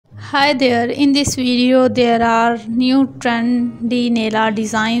Hi there, in this video there are new trendy nail art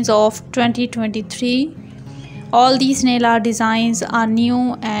designs of 2023. All these nail art designs are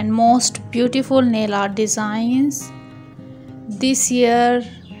new and most beautiful nail art designs. This year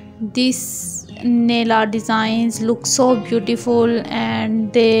these nail art designs look so beautiful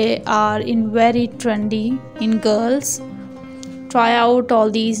and they are in very trendy in girls. Try out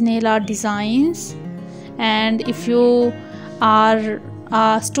all these nail art designs, and if you are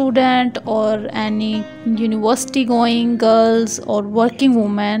a student or any university going girls or working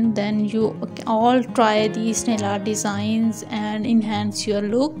women, then you all try these nail art designs and enhance your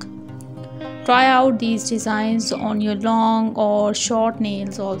look. Try out these designs on your long or short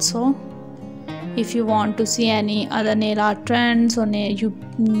nails also. If you want to see any other nail art trends or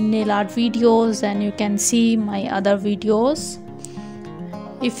nail art videos, then you can see my other videos.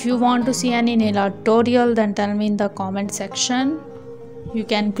 If you want to see any nail art tutorial, then tell me in the comment section. You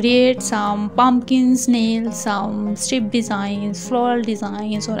can create some pumpkins nails, some strip designs, floral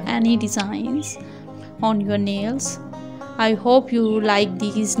designs, or any designs on your nails. I hope you like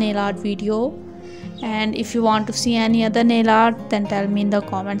these nail art video, and if you want to see any other nail art, then tell me in the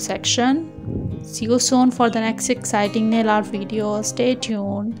comment section. See you soon for the next exciting nail art video. Stay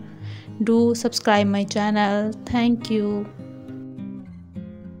tuned. Do subscribe my channel. Thank you.